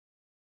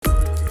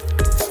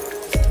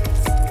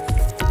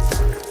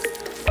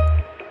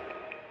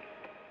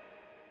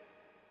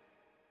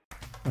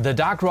The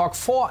Dark Rock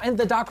 4 and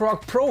the Dark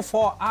Rock Pro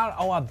 4 are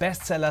our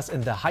best sellers in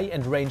the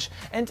high-end range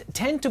and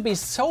tend to be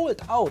sold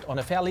out on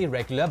a fairly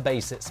regular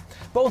basis.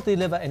 Both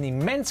deliver an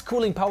immense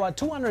cooling power,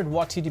 200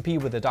 watt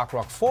TDP with the Dark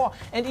Rock 4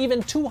 and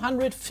even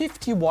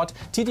 250 watt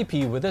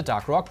TDP with the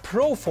Dark Rock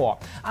Pro 4.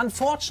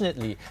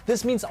 Unfortunately,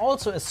 this means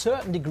also a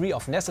certain degree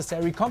of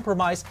necessary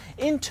compromise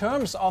in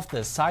terms of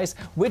the size,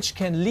 which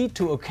can lead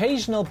to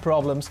occasional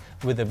problems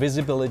with the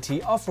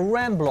visibility of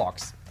RAM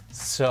blocks.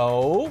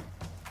 So,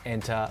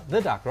 enter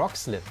the Dark Rock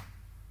Slim.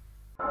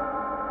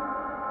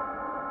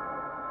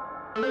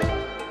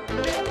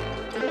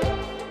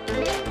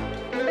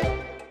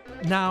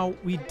 Now,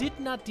 we did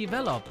not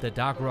develop the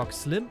Dark Rock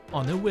Slim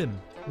on a whim.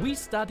 We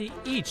study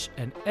each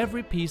and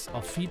every piece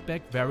of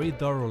feedback very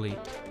thoroughly,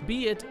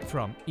 be it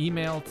from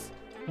emails,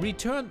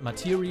 returned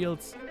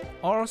materials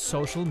or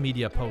social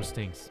media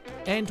postings.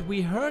 And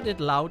we heard it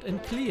loud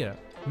and clear.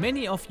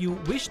 Many of you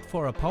wished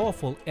for a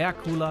powerful air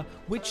cooler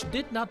which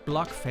did not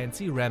block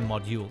fancy RAM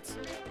modules.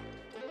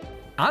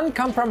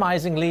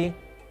 Uncompromisingly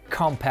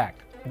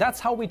compact. That's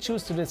how we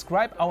choose to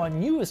describe our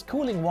newest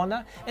cooling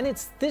wonder, and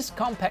it's this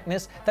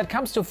compactness that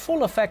comes to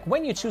full effect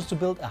when you choose to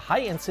build a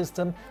high-end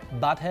system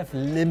but have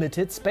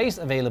limited space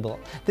available.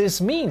 This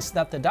means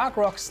that the Dark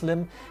Rock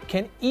Slim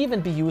can even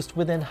be used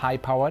within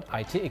high-powered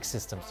ITX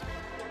systems.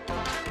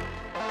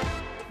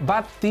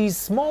 But these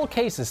small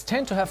cases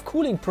tend to have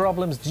cooling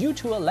problems due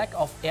to a lack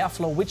of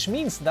airflow, which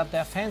means that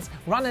their fans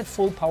run at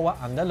full power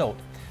under load.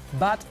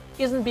 But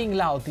isn't being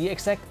loud the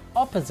exact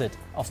opposite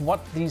of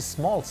what these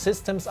small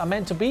systems are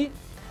meant to be?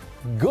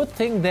 Good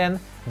thing then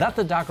that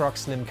the Dark Rock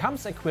Slim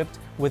comes equipped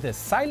with a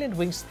Silent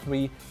Wings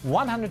 3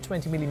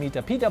 120mm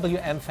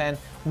PWM fan,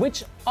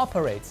 which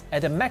operates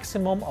at a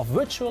maximum of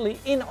virtually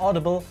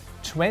inaudible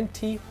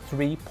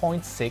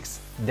 23.6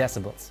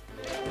 decibels.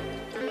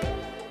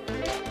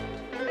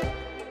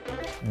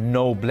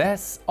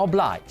 Noblesse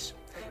oblige.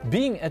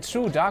 Being a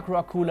true Dark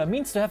Rock cooler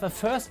means to have a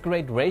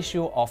first-grade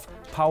ratio of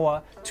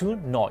power to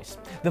noise.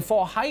 The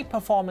four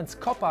high-performance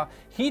copper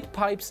heat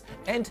pipes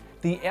and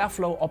the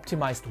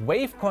airflow-optimized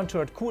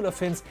wave-contoured cooler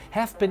fins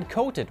have been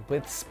coated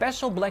with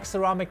special black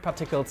ceramic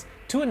particles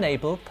to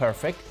enable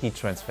perfect heat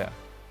transfer.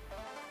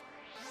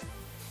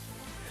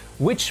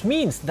 Which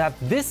means that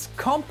this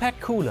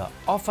compact cooler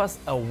offers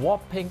a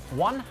whopping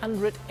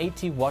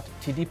 180 watt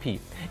TDP,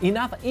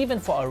 enough even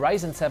for a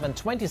Ryzen 7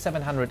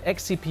 2700X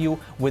CPU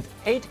with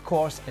 8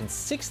 cores and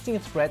 16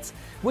 threads,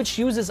 which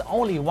uses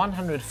only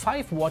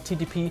 105 watt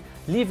TDP,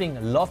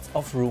 leaving lots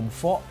of room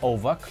for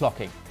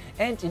overclocking.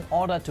 And in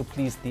order to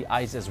please the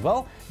eyes as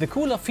well, the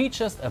cooler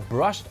features a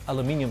brushed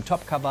aluminum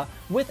top cover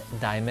with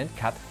diamond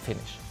cut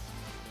finish.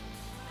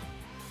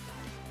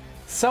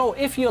 So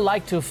if you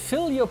like to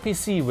fill your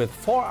PC with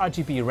 4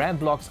 RGB RAM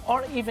blocks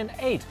or even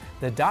 8,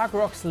 the Dark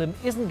Rock Slim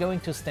isn't going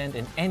to stand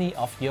in any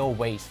of your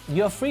ways.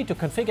 You're free to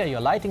configure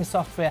your lighting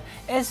software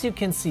as you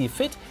can see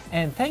fit,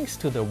 and thanks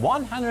to the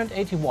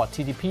 180 watt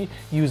TDP,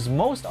 use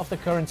most of the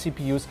current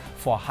CPUs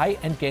for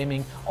high-end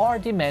gaming or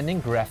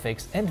demanding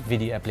graphics and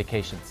video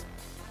applications.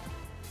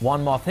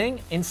 One more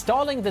thing,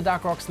 installing the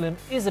Dark Rock Slim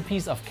is a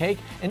piece of cake,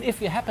 and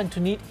if you happen to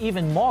need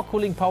even more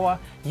cooling power,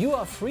 you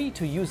are free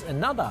to use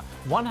another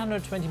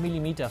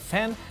 120mm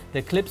fan.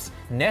 The clips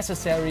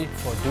necessary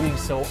for doing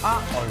so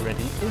are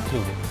already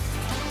included.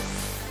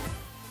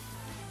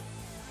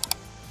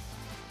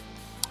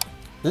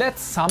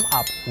 Let's sum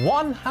up.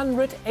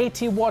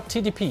 180 watt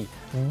TDP,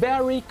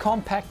 very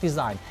compact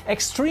design,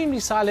 extremely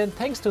silent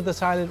thanks to the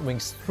Silent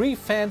Wings 3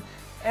 fan.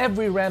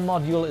 Every RAM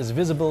module is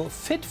visible,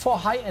 fit for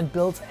high-end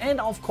builds, and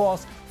of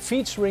course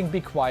featuring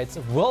Be Quiet's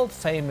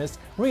world-famous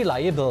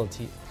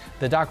reliability.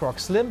 The Dark Rock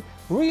Slim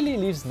really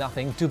leaves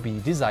nothing to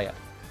be desired.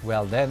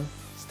 Well then,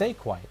 stay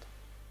quiet.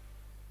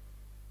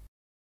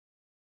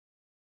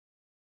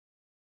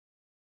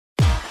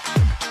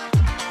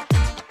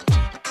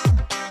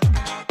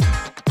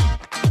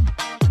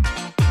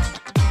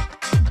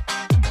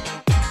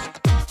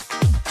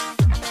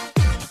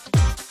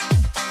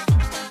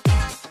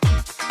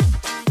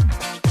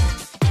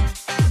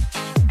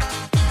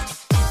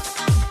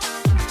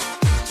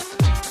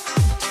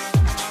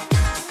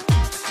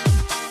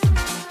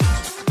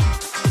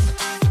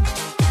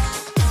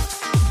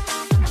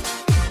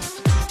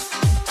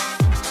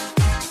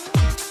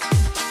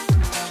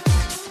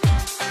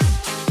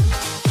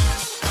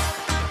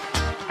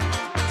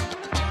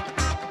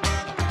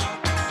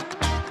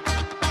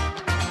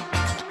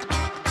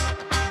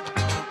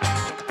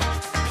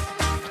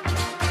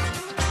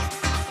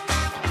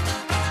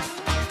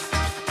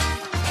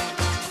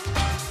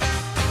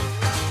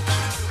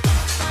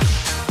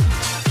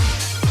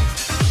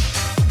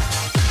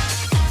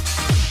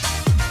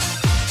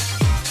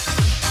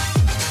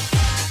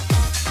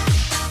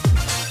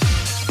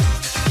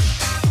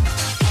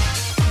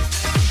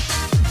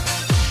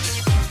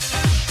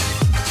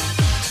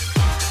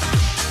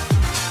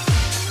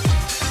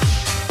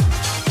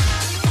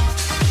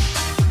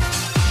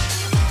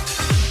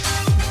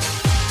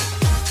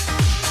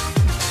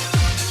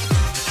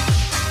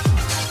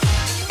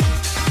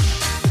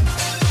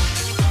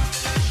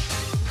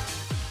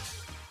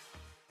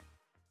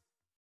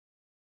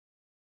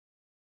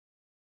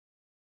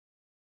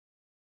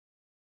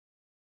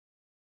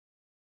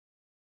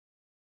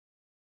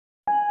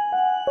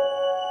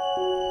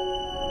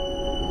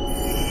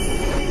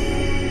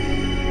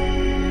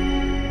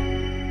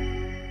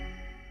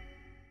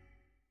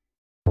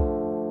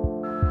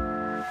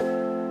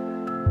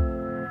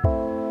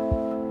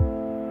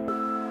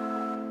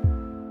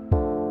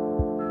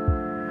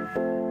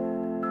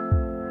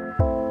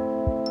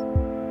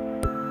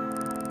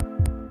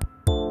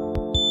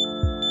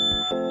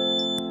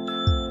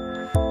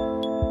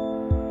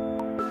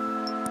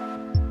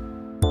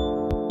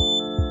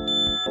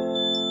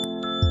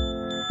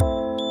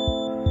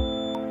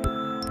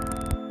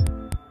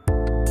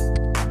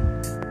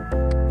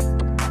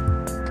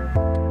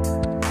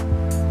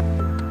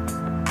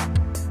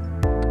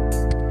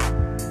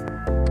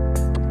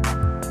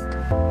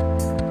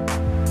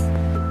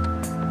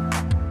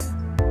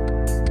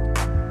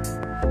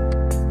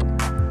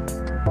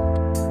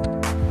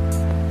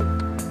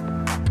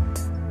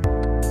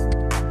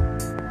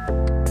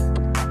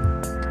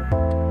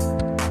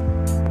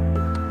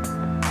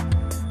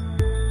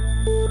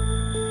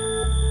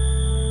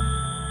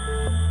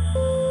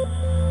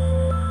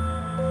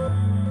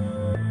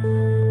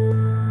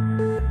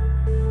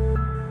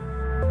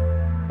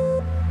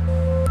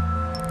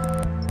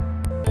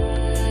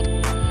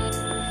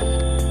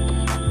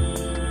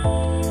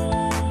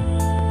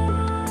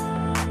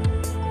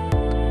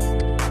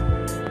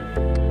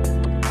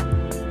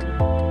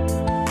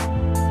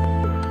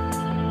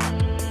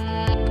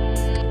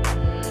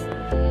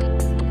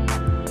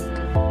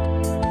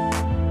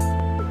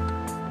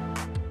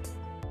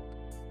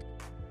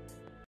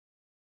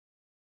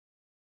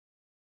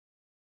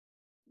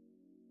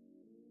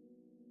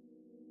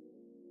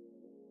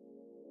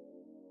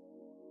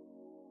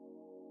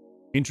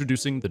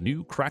 Introducing the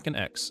new Kraken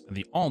X and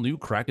the all-new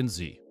Kraken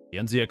Z. The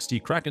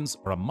NZXT Krakens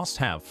are a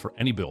must-have for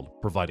any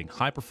build, providing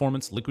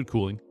high-performance liquid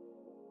cooling,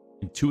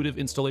 intuitive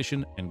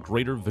installation, and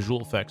greater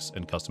visual effects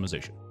and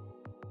customization.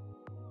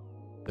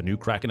 The new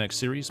Kraken X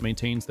series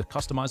maintains the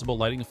customizable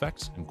lighting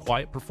effects and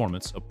quiet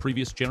performance of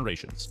previous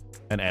generations,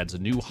 and adds a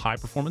new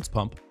high-performance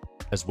pump,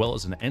 as well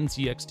as an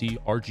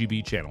NZXT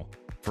RGB channel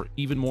for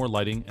even more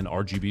lighting and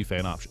RGB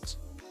fan options.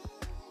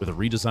 With a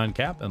redesigned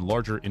cap and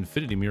larger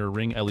infinity mirror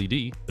ring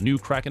LED, the new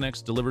Kraken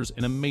X delivers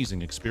an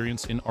amazing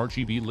experience in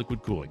RGB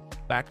liquid cooling,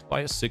 backed by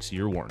a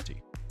 6-year warranty.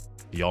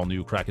 The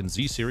all-new Kraken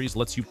Z series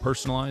lets you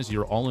personalize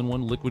your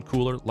all-in-one liquid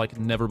cooler like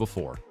never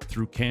before.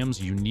 Through CAM's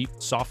unique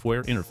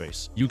software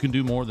interface, you can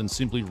do more than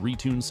simply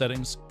retune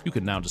settings. You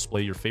can now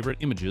display your favorite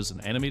images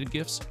and animated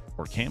GIFs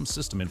or CAM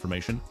system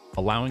information,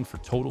 allowing for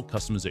total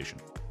customization.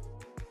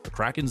 The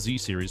Kraken Z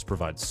series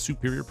provides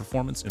superior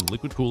performance in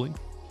liquid cooling,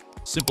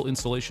 simple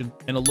installation,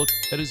 and a look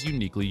that is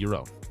uniquely your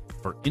own.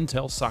 For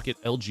Intel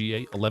Socket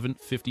LGA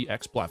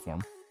 1150X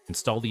platform,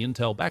 install the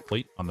Intel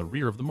backplate on the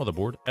rear of the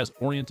motherboard as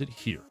oriented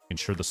here.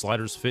 Ensure the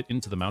sliders fit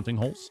into the mounting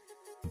holes.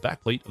 The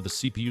backplate of the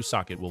CPU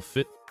socket will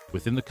fit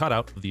within the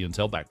cutout of the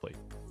Intel backplate.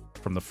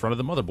 From the front of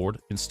the motherboard,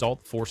 install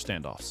the 4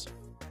 standoffs.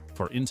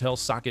 For Intel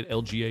Socket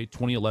LGA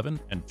 2011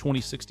 and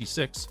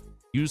 2066,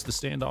 use the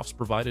standoffs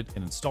provided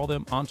and install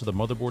them onto the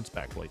motherboard's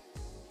backplate.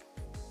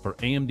 For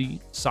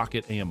AMD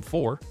Socket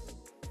AM4,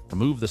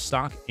 remove the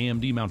stock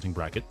AMD mounting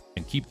bracket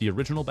and keep the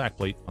original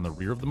backplate on the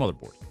rear of the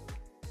motherboard.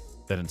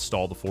 Then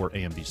install the 4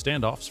 AMD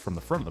standoffs from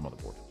the front of the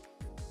motherboard.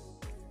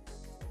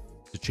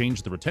 To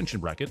change the retention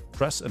bracket,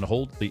 press and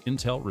hold the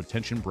Intel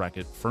retention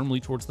bracket firmly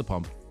towards the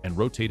pump and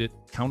rotate it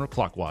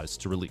counterclockwise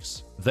to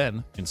release.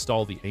 Then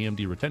install the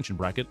AMD retention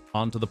bracket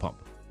onto the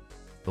pump.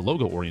 The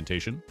logo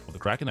orientation of the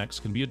Kraken X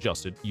can be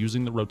adjusted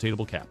using the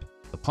rotatable cap.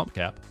 The pump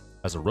cap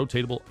has a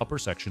rotatable upper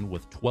section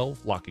with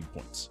 12 locking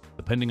points.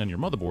 Depending on your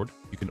motherboard,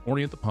 you can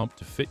orient the pump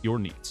to fit your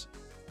needs.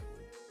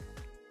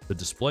 The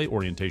display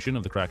orientation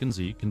of the Kraken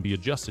Z can be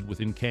adjusted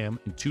within CAM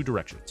in 2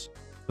 directions.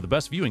 For the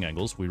best viewing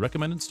angles, we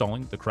recommend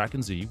installing the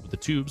Kraken Z with the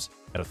tubes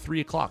at a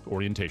 3 o'clock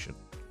orientation.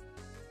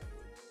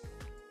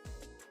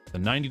 The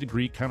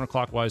 90-degree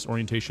counterclockwise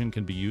orientation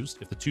can be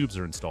used if the tubes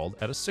are installed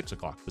at a 6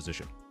 o'clock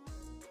position.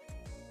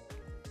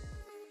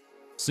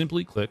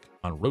 Simply click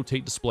on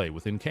Rotate Display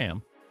within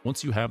CAM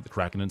once you have the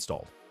Kraken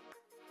installed.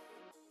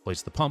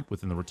 Place the pump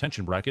within the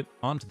retention bracket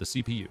onto the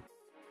CPU.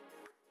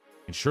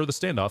 Ensure the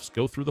standoffs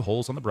go through the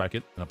holes on the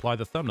bracket and apply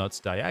the thumb nuts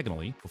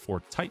diagonally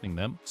before tightening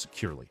them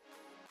securely.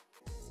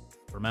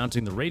 For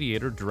mounting the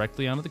radiator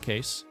directly onto the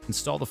case,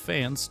 install the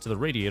fans to the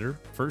radiator,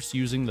 first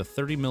using the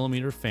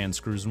 30mm fan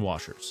screws and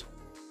washers.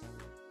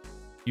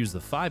 Use the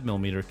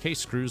 5mm case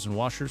screws and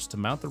washers to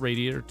mount the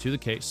radiator to the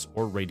case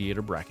or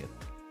radiator bracket.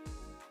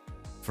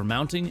 For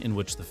mounting in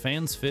which the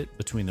fans fit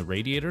between the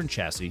radiator and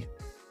chassis,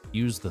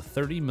 use the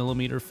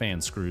 30mm fan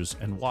screws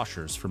and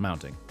washers for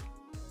mounting.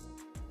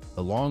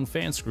 The long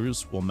fan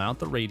screws will mount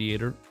the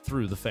radiator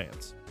through the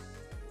fans.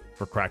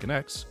 For Kraken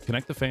X,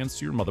 connect the fans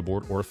to your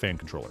motherboard or a fan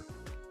controller.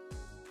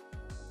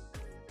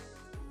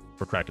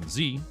 For Kraken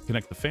Z,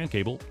 connect the fan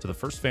cable to the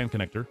first fan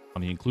connector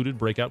on the included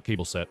breakout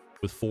cable set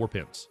with 4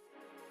 pins.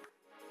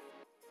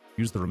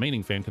 Use the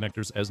remaining fan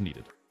connectors as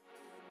needed.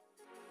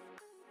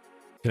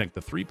 Connect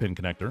the 3-pin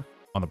connector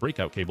on the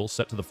breakout cable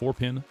set to the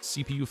 4-pin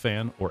CPU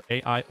fan or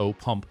AIO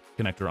pump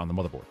connector on the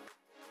motherboard.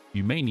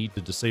 You may need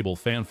to disable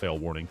fan fail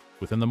warning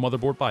within the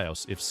motherboard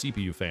BIOS if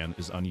CPU fan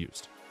is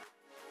unused.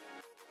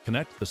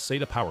 Connect the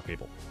SATA power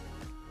cable.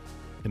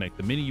 Connect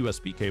the mini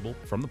USB cable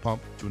from the pump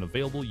to an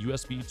available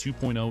USB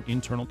 2.0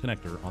 internal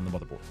connector on the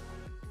motherboard.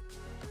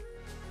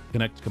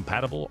 Connect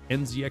compatible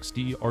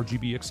NZXT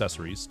RGB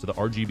accessories to the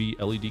RGB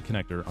LED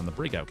connector on the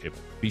breakout cable.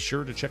 Be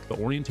sure to check the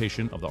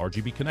orientation of the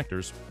RGB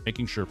connectors,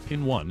 making sure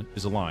pin 1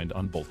 is aligned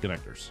on both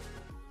connectors.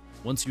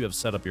 Once you have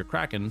set up your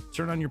Kraken,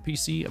 turn on your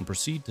PC and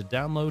proceed to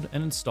download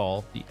and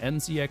install the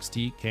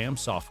NZXT CAM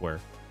software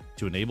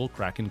to enable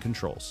Kraken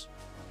controls.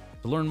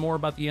 To learn more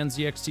about the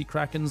NZXT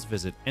Krakens,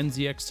 visit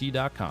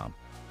nzxt.com.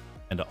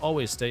 And to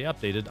always stay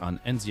updated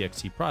on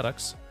NZXT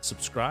products,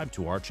 subscribe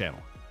to our channel.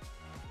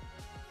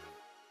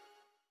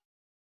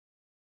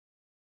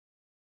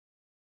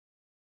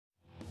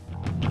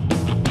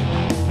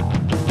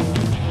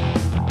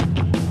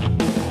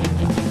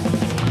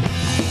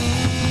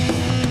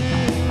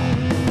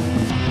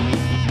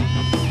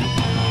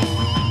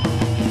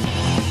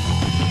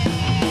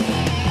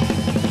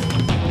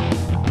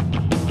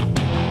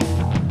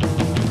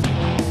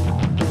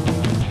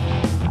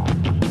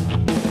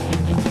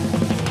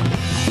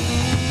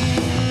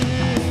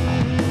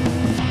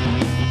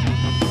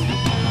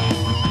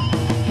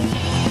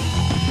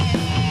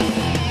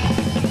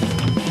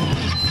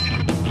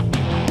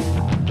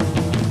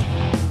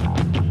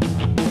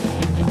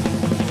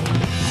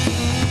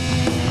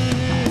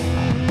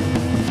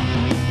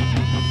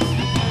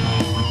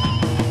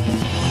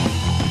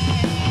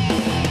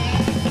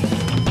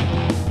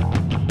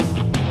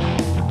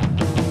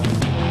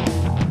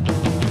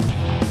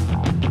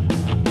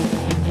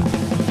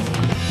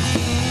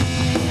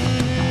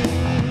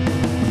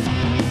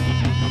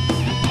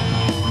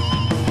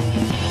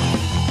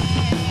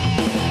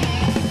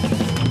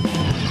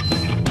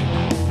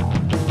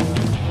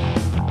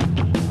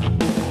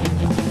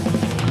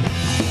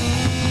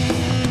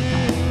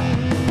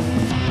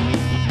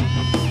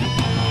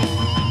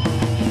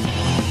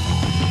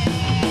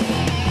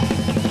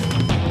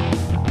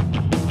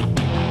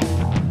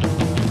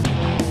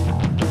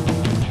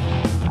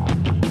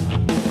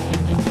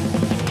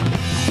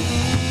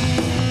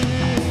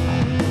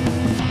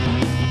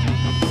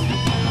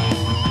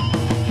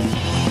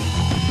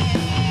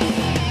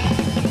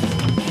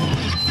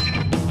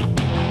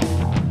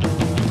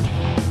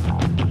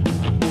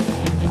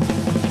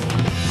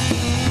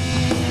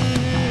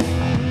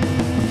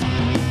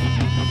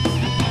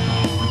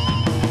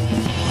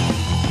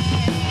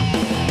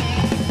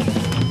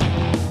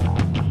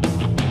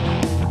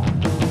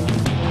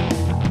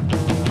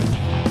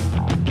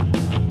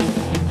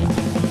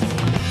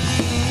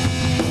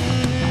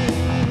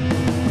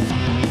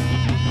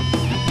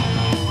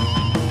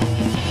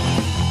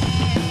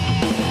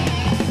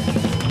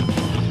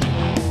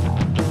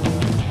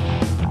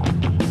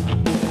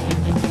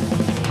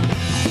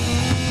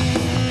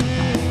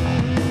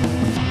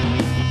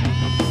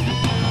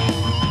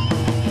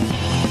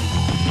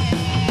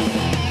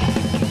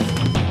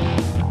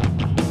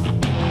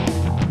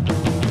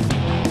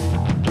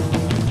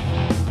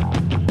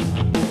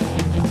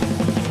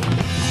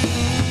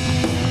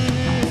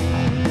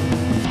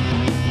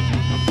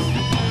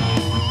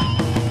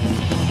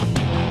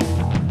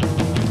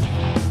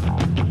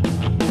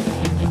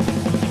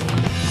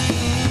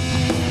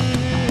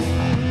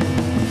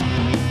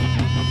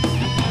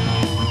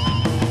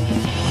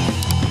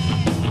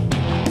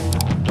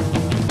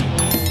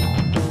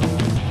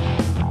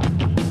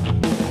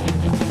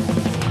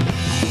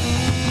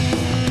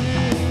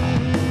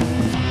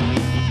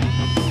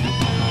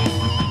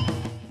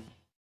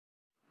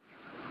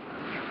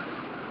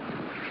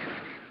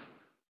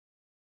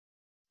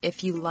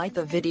 If you like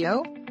the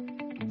video,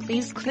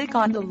 please click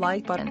on the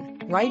like button,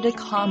 write a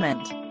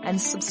comment,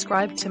 and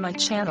subscribe to my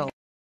channel.